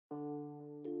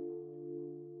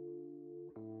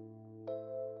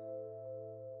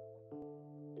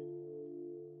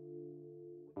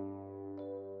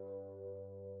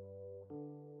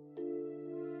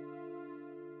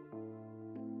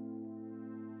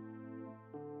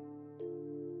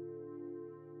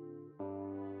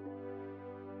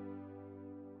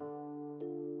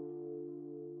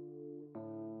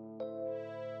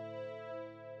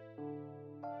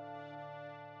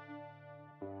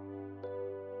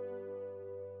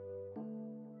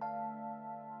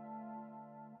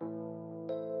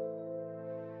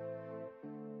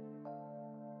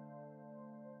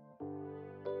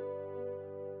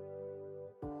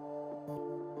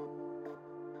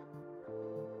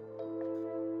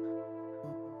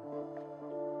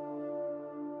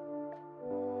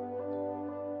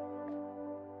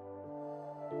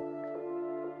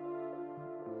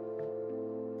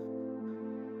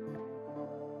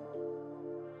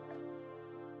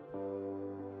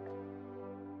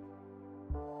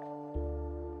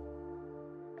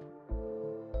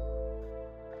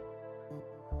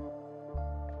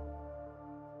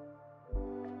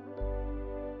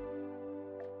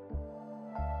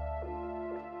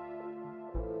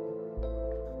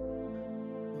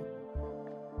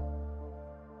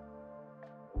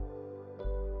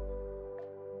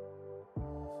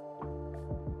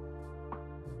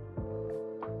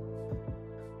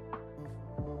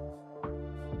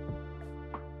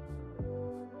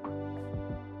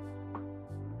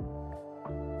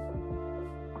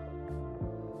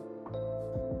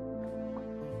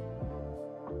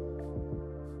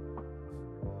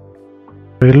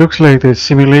It looks like the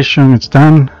simulation is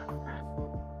done.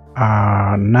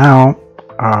 Now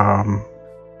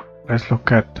let's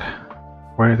look at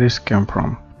where this came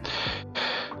from.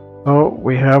 So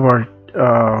we have our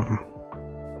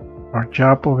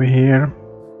job over here,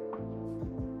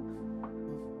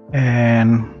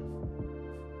 and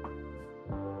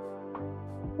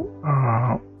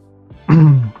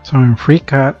so in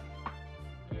FreeCAD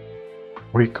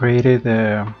we created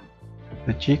the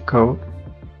Gcode,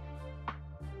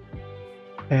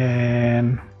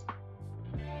 and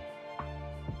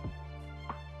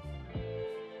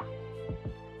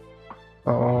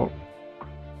so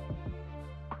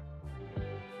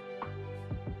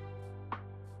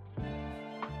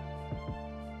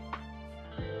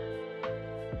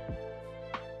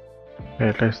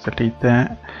okay, let's delete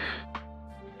that.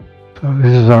 So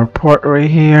this is our port right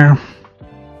here,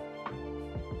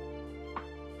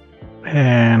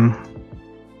 and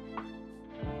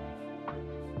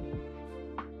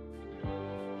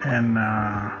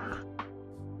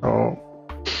so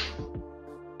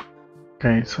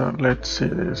okay, so let's see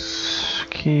this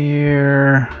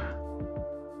here.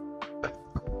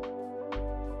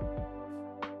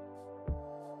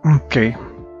 Okay,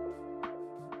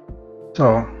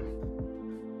 so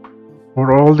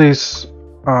for all this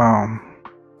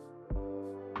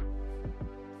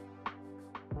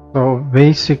so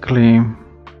basically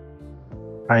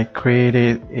I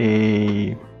created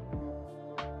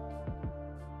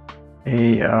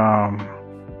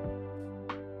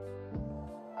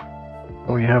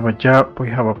we have a job, we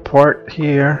have a port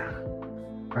here,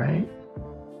 right?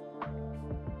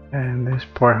 And this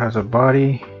port has a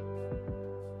body,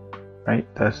 right?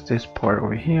 That's this port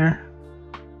over here,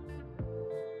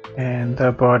 and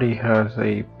that body has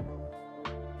a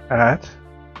path,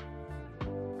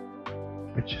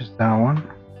 which is that one,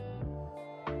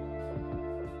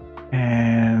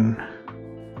 and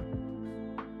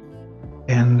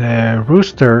the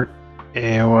rooster,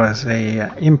 it was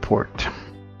a import.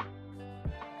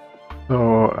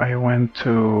 So I went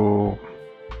to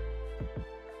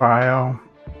File,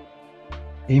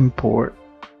 Import,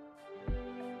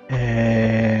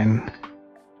 and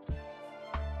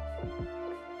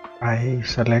I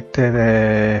selected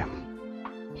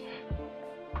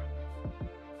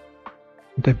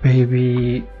the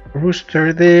Baby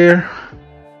Rooster there.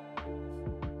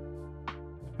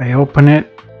 I open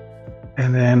it,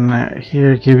 and then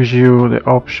here it gives you the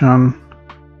option.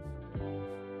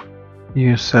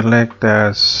 You select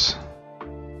as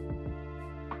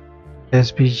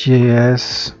SVG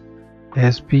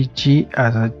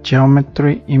as a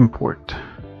geometry import.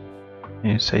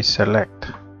 You say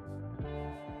select.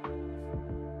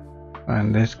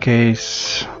 In this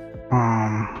case,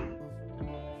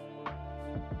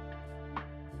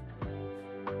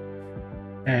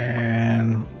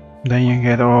 and then you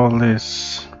get all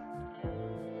this.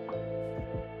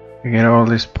 You get all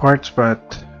these parts,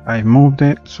 but I moved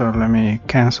it, so let me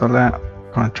cancel that.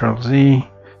 Control Z,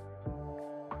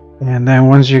 and then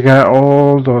once you got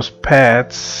all those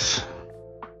paths,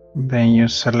 then you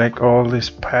select all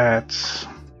these paths,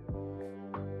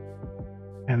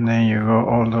 and then you go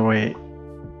all the way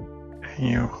and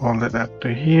you hold it up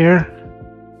to here,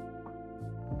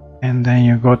 and then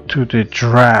you go to the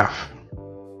draft,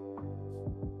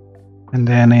 and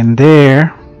then in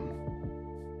there,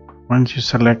 once you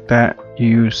select that,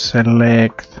 you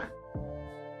select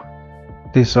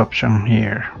this option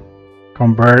here,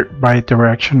 convert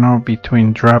bidirectional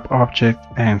between drop object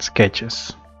and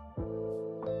sketches.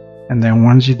 And then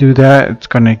once you do that, it's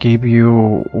gonna give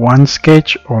you one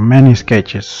sketch or many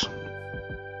sketches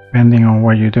depending on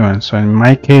what you're doing. So in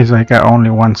my case, I got only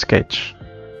one sketch,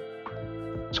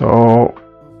 so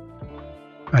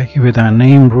I give it a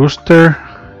name, Rooster,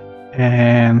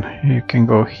 and you can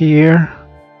go here,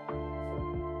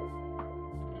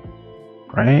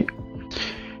 right?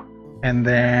 And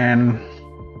then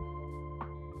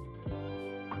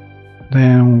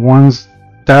once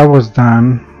that was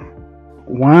done,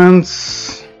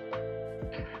 once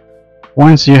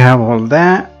you have all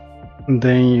that,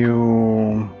 then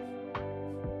you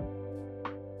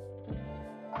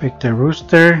pick the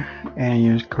rooster and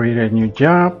you create a new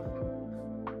job,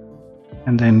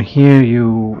 and then here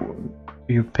you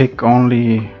pick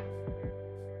only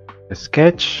the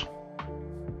sketch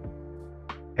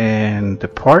and the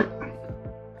part,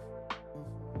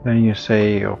 then you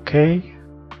say okay,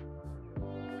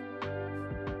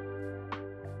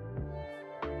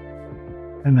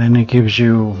 and then it gives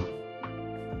you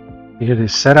here the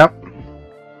setup.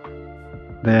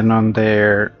 Then on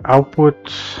their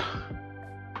output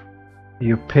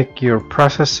you pick your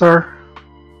processor.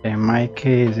 In my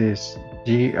case is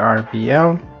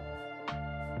GRBL,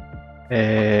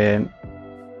 and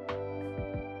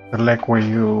select where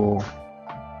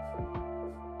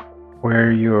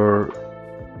your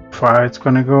file is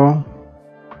gonna go.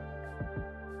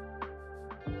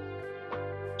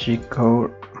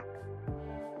 Gcode,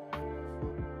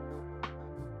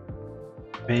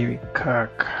 baby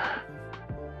cock.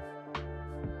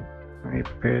 We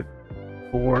put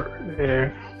 4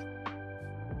 there.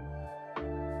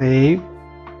 Save,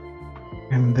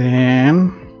 and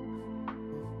then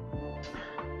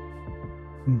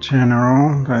in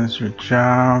general, that's your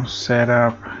job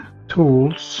setup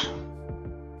tools.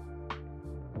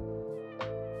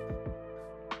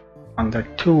 Under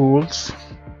tools,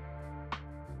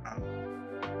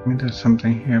 let me do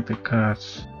something here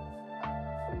because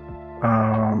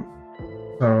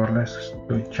so let's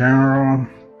do general,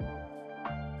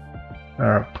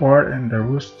 port and the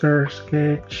rooster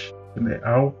sketch, the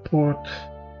output.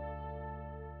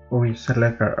 We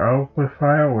select our output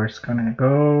file where it's gonna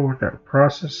go with our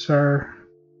processor.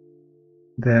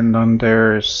 Then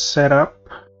under setup,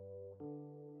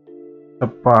 the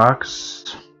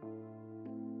box,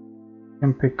 you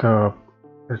can pick up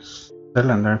this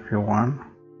cylinder if you want,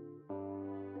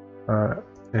 but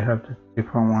they have the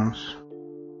different ones.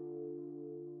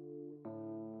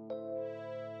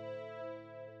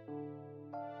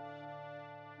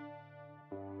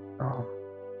 So,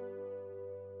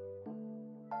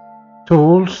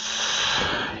 tools,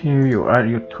 here you add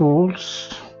your tools.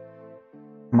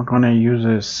 I'm gonna use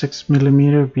a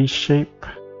 6mm V shape,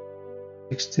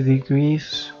 60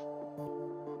 degrees,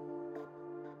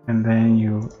 and then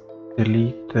you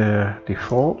delete the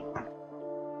default,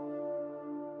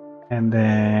 and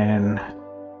then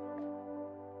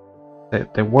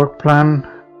the work plan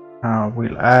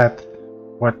will add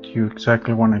what you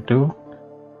exactly want to do,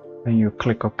 and you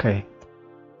click OK.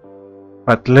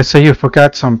 But let's say you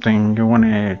forgot something, you want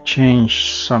to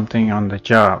change something on the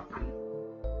job,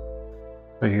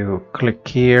 so you click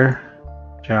here,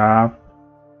 job,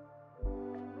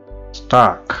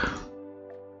 stock,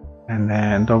 and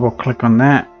then double click on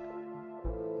that,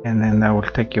 and then that will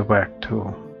take you back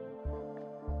to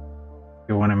if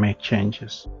you want to make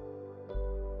changes.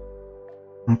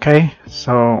 Okay,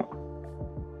 so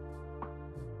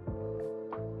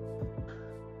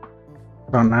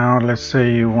now let's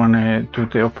say you want to do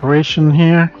the operation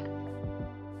here.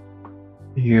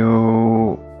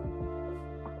 You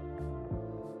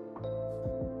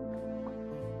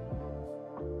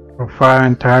profile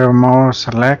entire mode,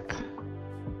 select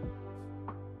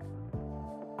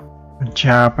the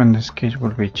job. In this case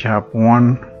will be job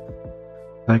 1.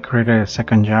 I created a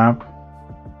second job.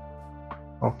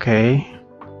 Okay,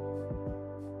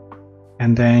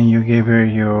 and then you give her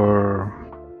your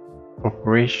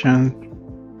operation,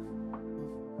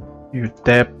 your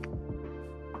depth.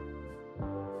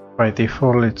 By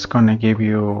default it's gonna give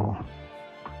you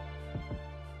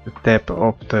the depth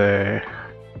of the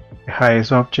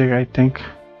highest object, I think,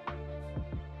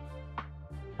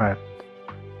 but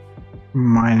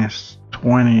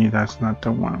 -20, that's not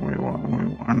the one we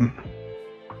want.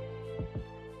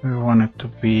 We want it to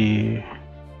be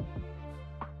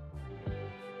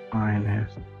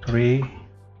 -3,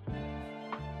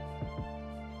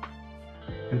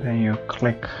 and then you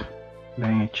click,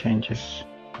 then it changes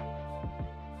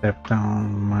step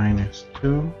down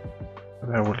 -2, so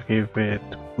that will give it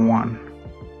 1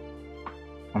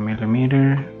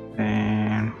 millimeter.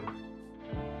 Then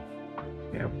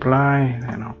you apply,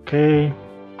 then OK,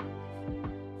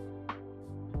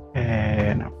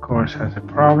 and of course has a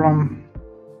problem,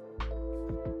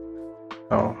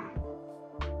 so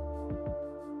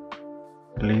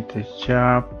delete this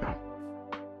job,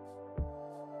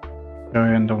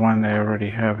 showing the one that I already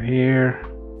have here.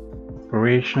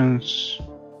 Operations,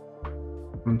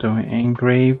 I'm doing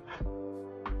engrave,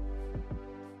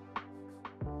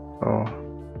 so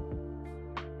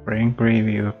for engrave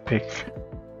you pick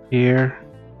here,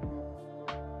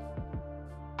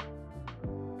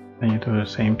 then you do the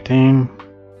same thing.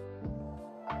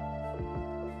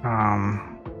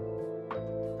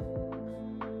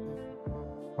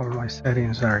 All my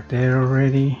settings are there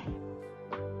already.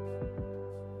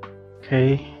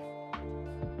 Okay,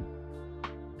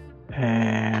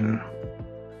 and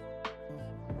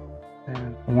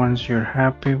once you're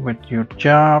happy with your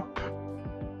job,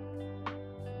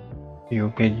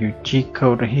 you get your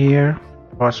Gcode here,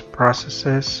 post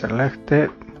processes selected,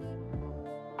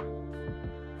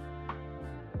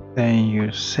 then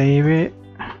you save it,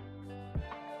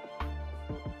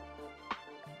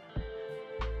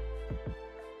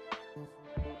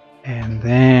 and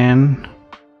then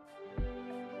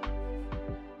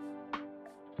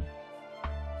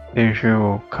there's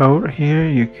your code here.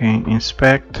 You can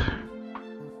inspect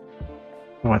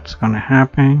what's gonna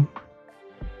happen.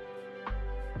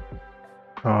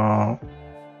 So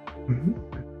I'm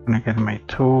gonna get my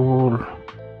tool,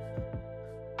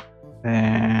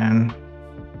 and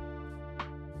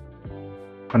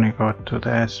gonna go to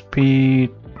the speed,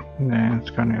 and then it's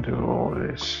gonna do all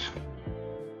this.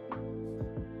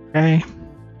 Okay,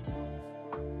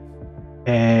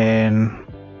 and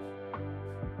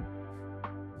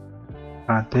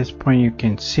at this point you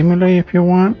can simulate if you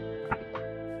want.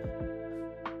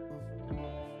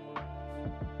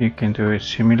 You can do a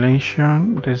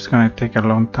simulation. This is gonna take a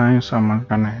long time, so I'm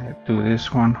gonna do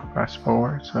this one fast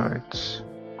forward, so it's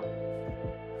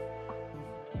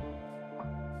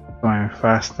going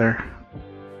faster.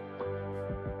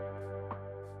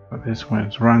 So this one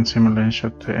is run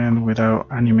simulation to end without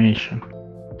animation,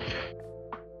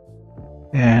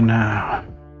 and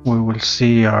we will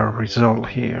see our result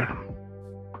here.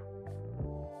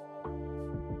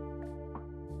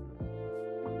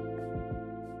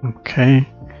 Okay,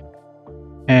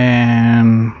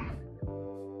 and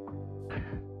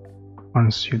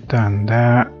once you've done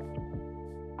that,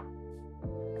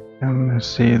 and let's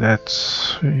see,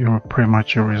 that's pretty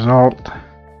much your result.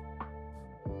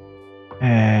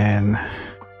 And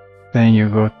then you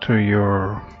go to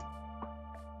your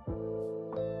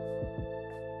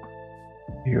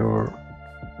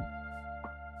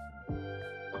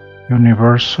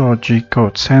universal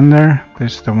Gcode sender.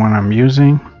 This is the one I'm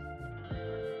using.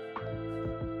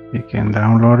 You can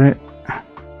download it,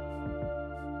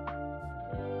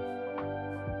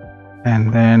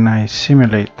 and then I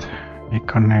simulate. I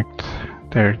connect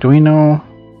the Arduino,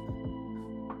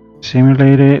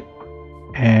 simulate it,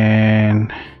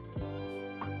 and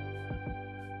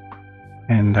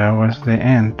that was the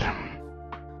end.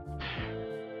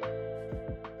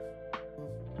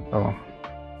 So,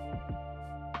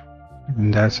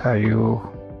 and that's how you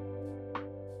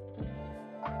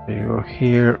go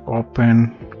here,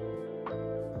 open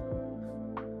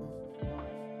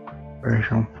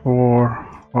version 4,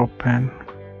 open.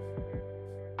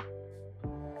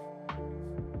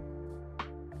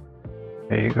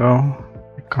 There you go.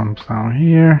 It comes down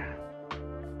here.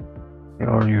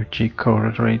 All your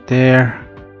Gcode is right there.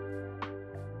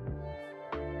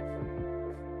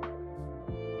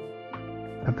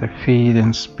 At the feed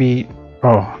and speed.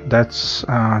 Oh, that's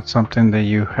something that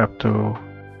you have to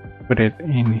put it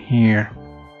in here.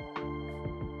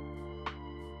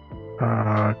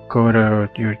 Go to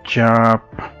your job,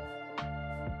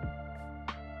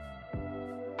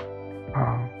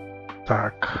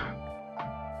 stack.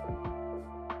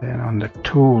 Then on the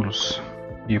tools,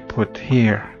 you put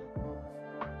here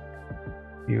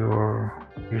your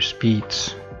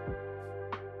speeds,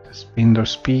 the spindle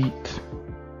speed,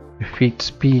 the feed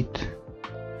speed,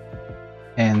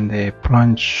 and the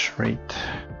plunge rate.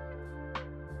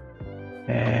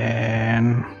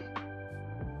 And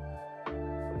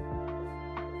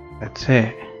that's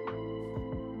it.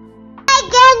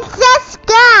 Like and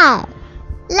subscribe.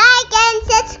 Like and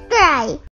subscribe.